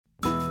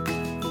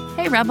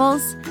Hey,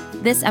 Rebels!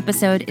 This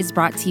episode is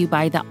brought to you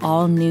by the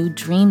all-new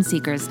Dream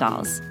Seekers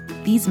dolls.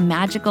 These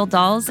magical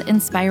dolls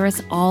inspire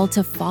us all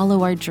to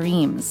follow our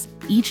dreams.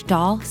 Each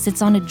doll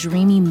sits on a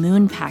dreamy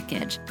moon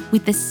package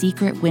with a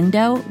secret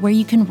window where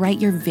you can write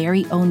your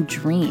very own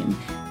dream,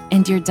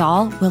 and your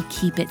doll will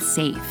keep it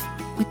safe.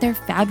 With their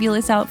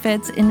fabulous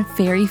outfits in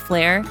fairy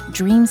flair,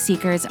 Dream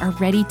Seekers are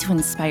ready to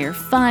inspire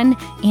fun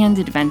and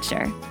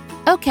adventure.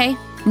 Okay,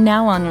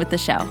 now on with the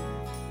show.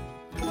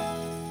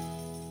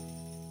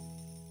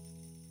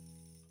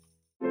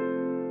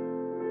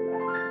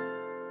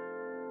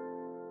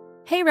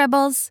 Hey,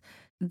 Rebels!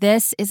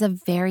 This is a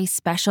very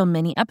special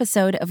mini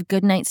episode of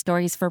Goodnight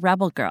Stories for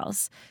Rebel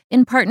Girls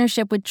in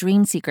partnership with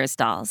Dream Seekers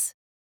dolls,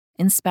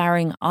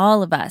 inspiring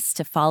all of us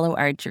to follow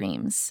our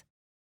dreams.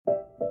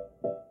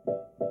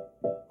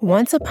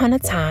 Once upon a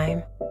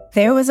time,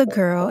 there was a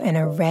girl in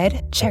a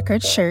red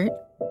checkered shirt,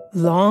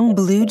 long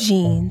blue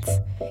jeans,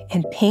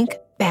 and pink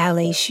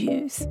ballet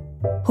shoes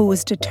who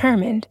was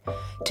determined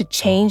to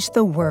change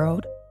the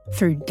world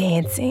through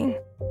dancing.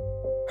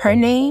 Her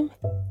name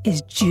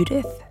is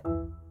Judith.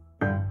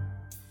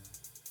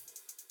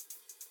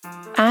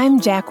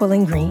 I'm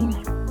Jaqueline Green,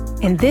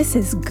 and this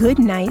is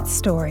Goodnight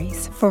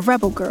Stories for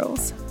Rebel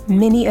Girls,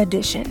 Mini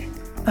Edition,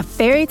 a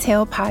fairy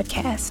tale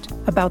podcast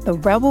about the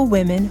rebel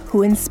women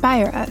who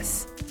inspire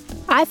us.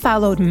 I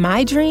followed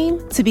my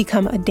dream to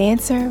become a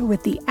dancer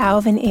with the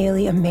Alvin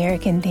Ailey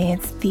American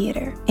Dance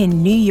Theater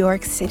in New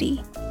York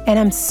City, and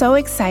I'm so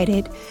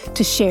excited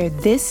to share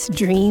this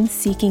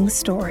dream-seeking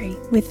story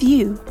with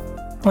you.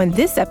 On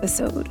this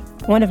episode,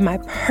 one of my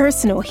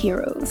personal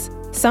heroes,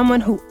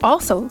 someone who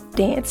also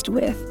danced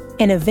with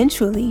and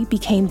eventually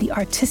became the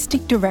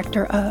artistic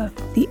director of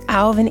the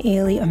Alvin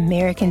Ailey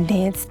American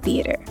Dance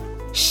Theater.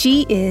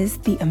 She is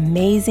the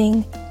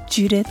amazing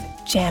Judith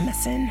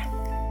Jamison.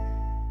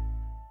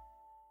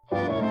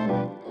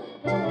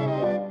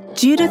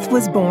 Judith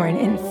was born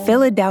in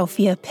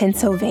Philadelphia,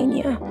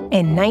 Pennsylvania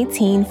in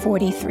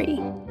 1943.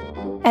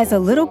 As a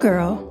little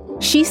girl,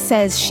 she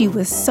says she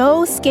was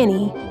so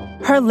skinny,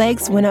 her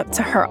legs went up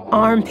to her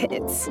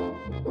armpits.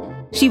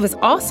 She was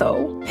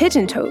also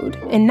pigeon-toed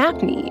and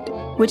knock-kneed,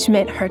 which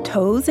meant her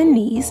toes and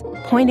knees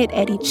pointed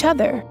at each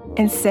other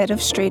instead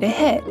of straight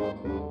ahead.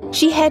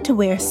 She had to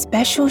wear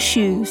special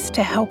shoes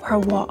to help her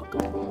walk.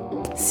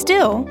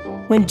 Still,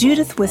 when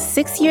Judith was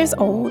 6 years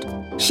old,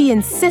 she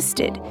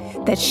insisted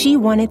that she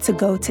wanted to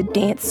go to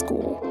dance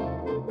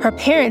school. Her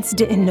parents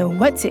didn't know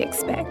what to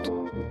expect,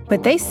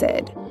 but they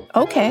said,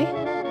 okay.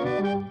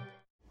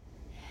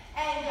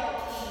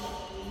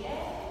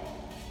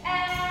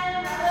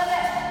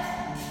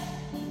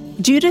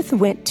 Judith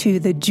went to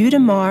the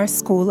Judimar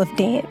School of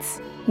Dance,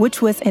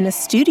 which was in a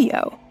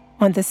studio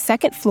on the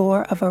second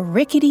floor of a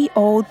rickety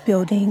old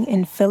building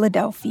in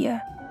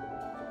Philadelphia.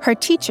 Her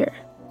teacher,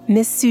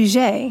 Miss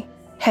Sujet,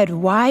 had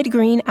wide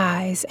green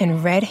eyes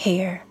and red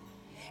hair,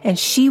 and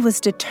she was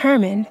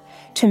determined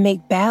to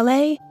make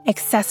ballet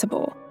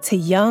accessible to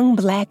young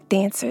Black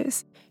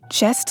dancers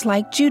just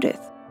like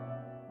Judith.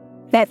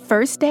 That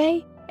first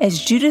day,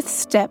 as Judith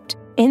stepped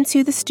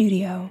into the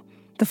studio,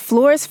 the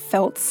floors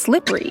felt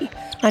slippery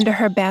under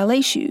her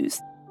ballet shoes.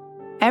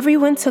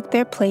 Everyone took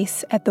their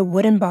place at the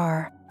wooden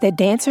bar that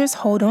dancers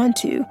hold on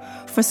to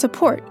for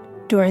support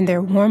during their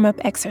warm-up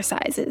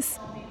exercises.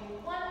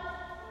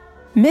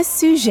 Miss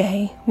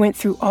Sujet went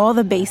through all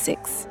the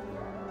basics.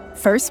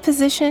 First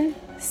position,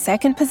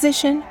 second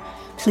position,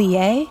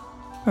 plie,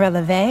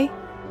 releve.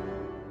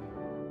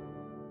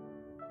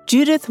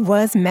 Judith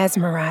was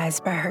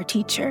mesmerized by her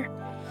teacher,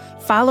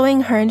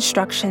 following her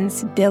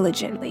instructions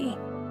diligently.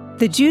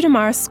 The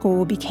Judimar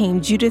School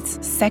became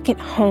Judith's second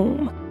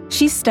home.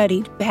 She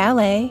studied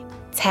ballet,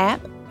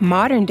 tap,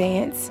 modern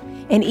dance,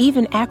 and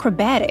even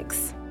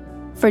acrobatics.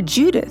 For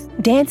Judith,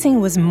 dancing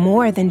was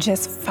more than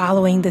just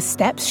following the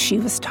steps she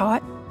was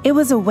taught. It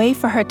was a way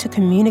for her to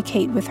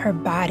communicate with her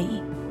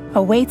body,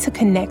 a way to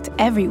connect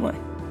everyone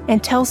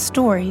and tell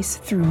stories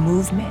through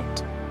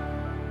movement.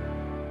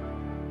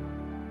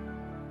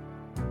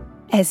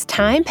 As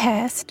time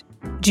passed,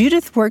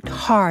 Judith worked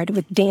hard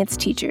with dance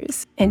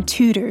teachers and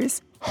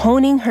tutors,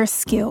 honing her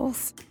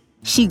skills.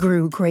 She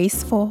grew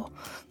graceful,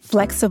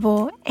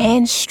 flexible,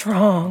 and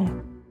strong.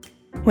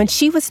 When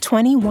she was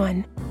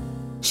 21,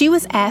 she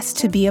was asked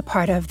to be a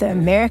part of the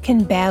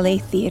American Ballet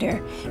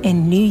Theater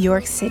in New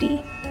York City,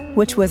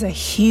 which was a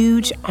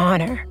huge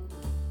honor.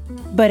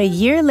 But a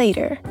year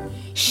later,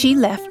 she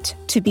left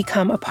to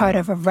become a part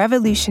of a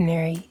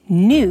revolutionary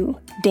new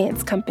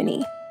dance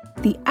company,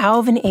 the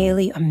Alvin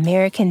Ailey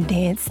American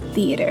Dance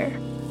Theater.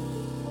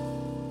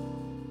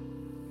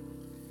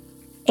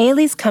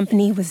 Ailey's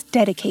company was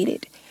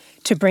dedicated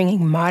to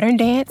bringing modern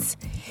dance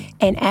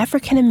and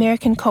African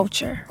American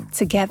culture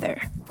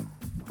together.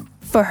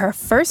 For her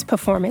first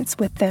performance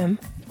with them,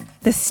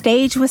 the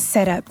stage was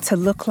set up to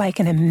look like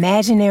an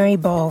imaginary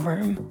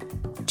ballroom.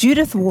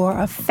 Judith wore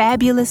a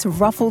fabulous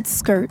ruffled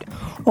skirt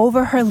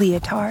over her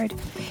leotard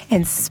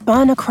and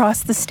spun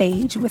across the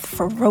stage with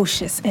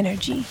ferocious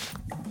energy.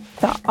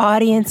 The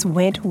audience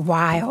went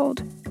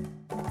wild.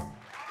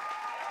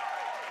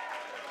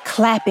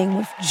 clapping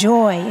with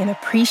joy and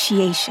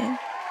appreciation.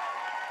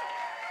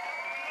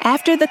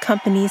 After the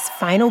company's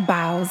final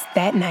bows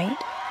that night,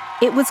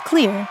 it was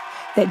clear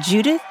that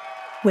Judith,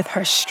 with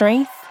her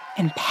strength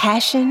and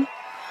passion,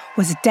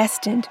 was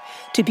destined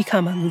to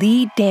become a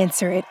lead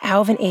dancer at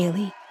Alvin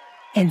Ailey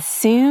and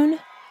soon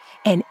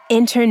an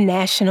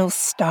international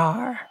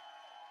star.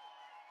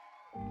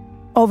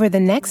 Over the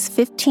next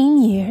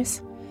 15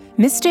 years,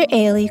 Mr.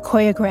 Ailey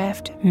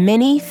choreographed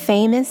many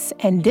famous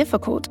and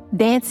difficult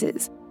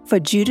dances for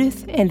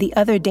Judith and the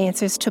other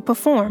dancers to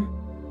perform.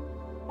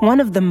 One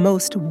of the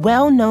most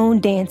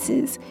well-known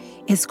dances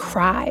is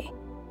Cry,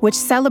 which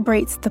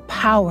celebrates the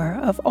power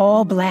of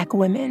all Black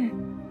women.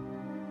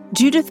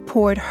 Judith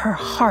poured her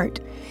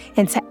heart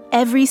into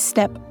every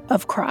step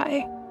of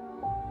Cry.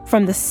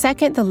 From the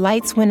second the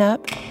lights went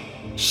up,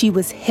 she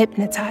was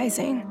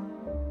hypnotizing.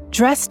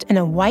 Dressed in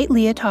a white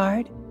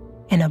leotard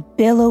and a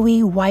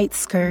billowy white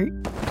skirt,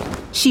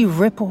 she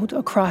rippled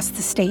across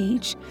the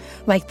stage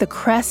like the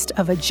crest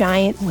of a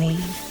giant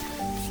wave.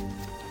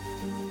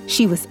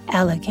 She was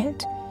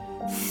elegant,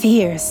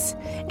 fierce,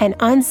 and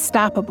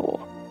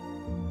unstoppable.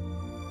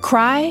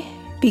 Cry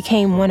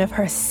became one of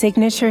her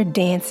signature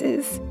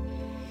dances,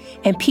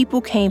 and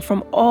people came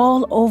from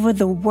all over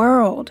the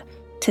world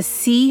to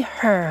see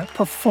her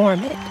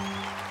perform it.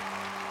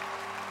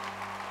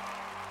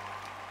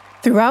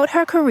 Throughout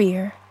her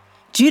career,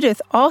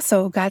 Judith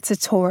also got to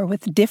tour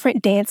with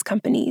different dance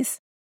companies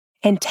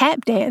and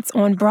tap dance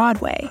on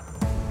Broadway.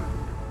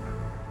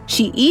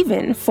 She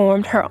even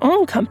formed her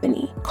own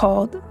company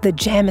called the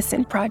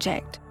Jamison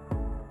Project.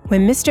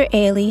 When Mr.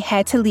 Ailey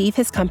had to leave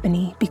his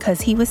company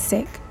because he was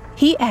sick,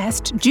 he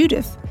asked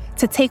Judith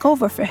to take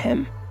over for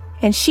him,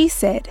 and she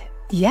said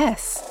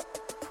yes.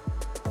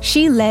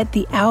 She led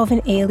the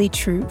Alvin Ailey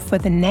troupe for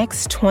the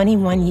next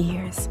 21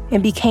 years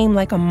and became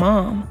like a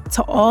mom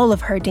to all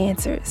of her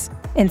dancers,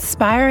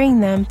 inspiring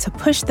them to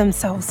push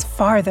themselves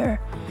farther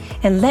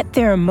and let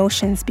their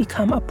emotions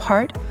become a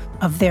part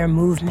of their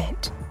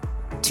movement.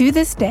 To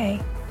this day,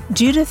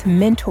 Judith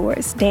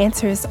mentors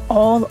dancers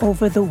all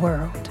over the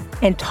world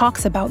and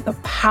talks about the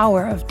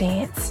power of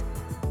dance.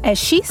 As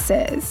she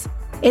says,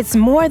 it's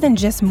more than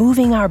just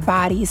moving our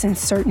bodies in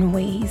certain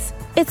ways.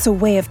 It's a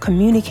way of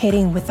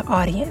communicating with the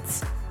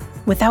audience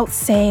without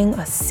saying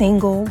a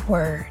single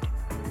word.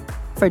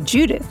 For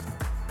Judith,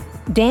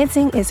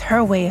 dancing is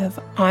her way of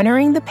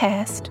honoring the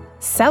past,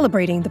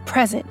 celebrating the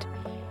present,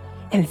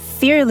 and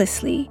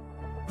fearlessly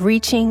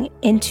reaching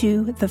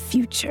into the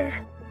future.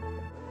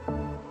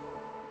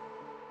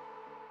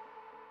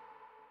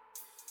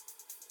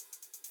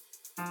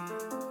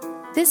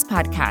 This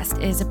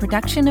podcast is a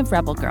production of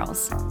Rebel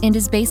Girls and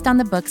is based on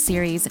the book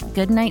series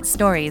Goodnight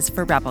Stories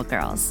for Rebel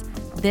Girls.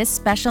 This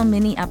special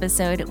mini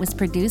episode was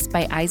produced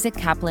by Isaac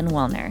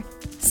Kaplan-Wellner.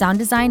 Sound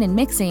design and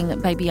mixing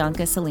by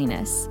Bianca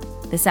Salinas.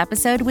 This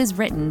episode was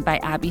written by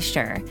Abby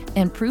Scher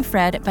and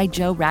proofread by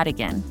Joe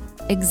Radigan.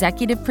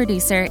 Executive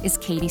producer is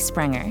Katie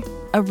Sprenger.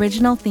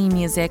 Original theme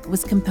music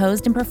was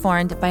composed and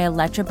performed by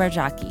Elettra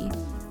Barjaki.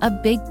 A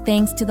big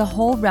thanks to the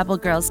whole Rebel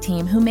Girls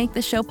team who make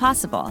the show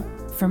possible.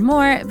 For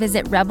more,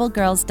 visit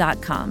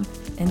rebelgirls.com.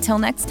 Until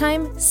next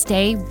time,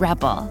 stay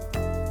Rebel.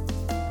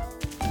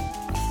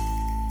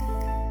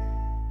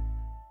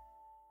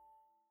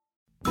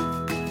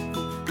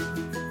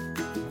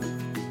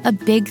 A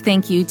big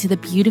thank you to the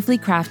beautifully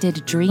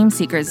crafted Dream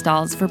Seekers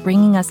dolls for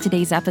bringing us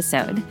today's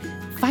episode.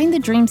 Find the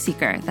Dream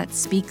Seeker that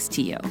speaks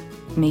to you.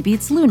 Maybe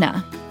it's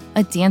Luna,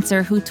 a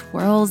dancer who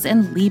twirls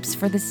and leaps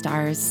for the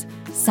stars.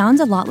 Sounds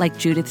a lot like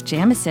Judith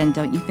Jamison,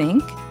 don't you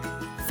think?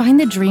 Find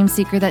the Dream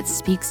Seeker that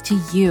speaks to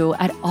you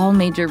at all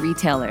major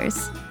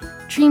retailers.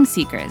 Dream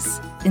Seekers,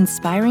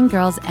 inspiring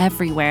girls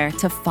everywhere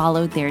to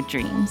follow their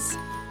dreams.